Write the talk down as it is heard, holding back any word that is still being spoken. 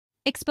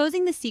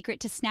Exposing the secret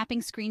to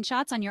snapping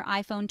screenshots on your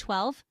iPhone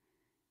 12?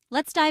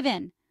 Let's dive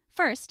in.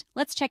 First,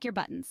 let's check your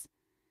buttons.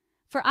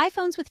 For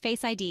iPhones with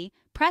Face ID,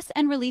 press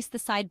and release the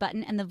side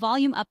button and the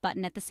volume up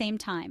button at the same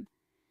time.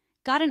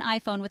 Got an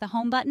iPhone with a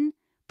home button?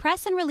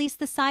 Press and release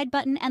the side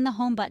button and the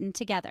home button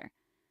together.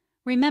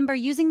 Remember,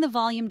 using the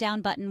volume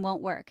down button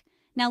won't work.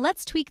 Now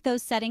let's tweak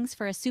those settings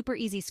for a super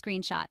easy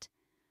screenshot.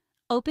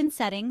 Open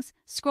Settings,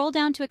 scroll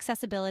down to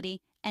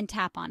Accessibility, and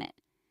tap on it.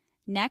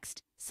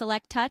 Next,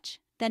 select Touch,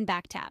 then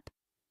back tap.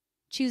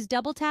 Choose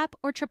double tap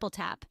or triple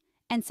tap,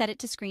 and set it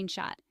to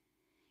Screenshot.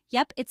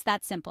 Yep, it's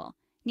that simple.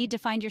 Need to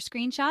find your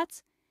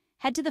screenshots?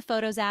 Head to the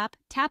Photos app,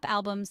 tap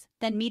Albums,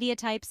 then Media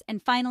Types,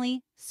 and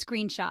finally,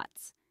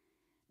 Screenshots.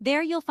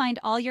 There you'll find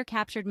all your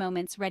captured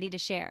moments ready to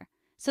share.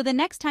 So the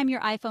next time your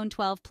iPhone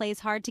 12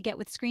 plays hard to get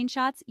with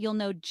screenshots, you'll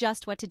know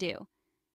just what to do.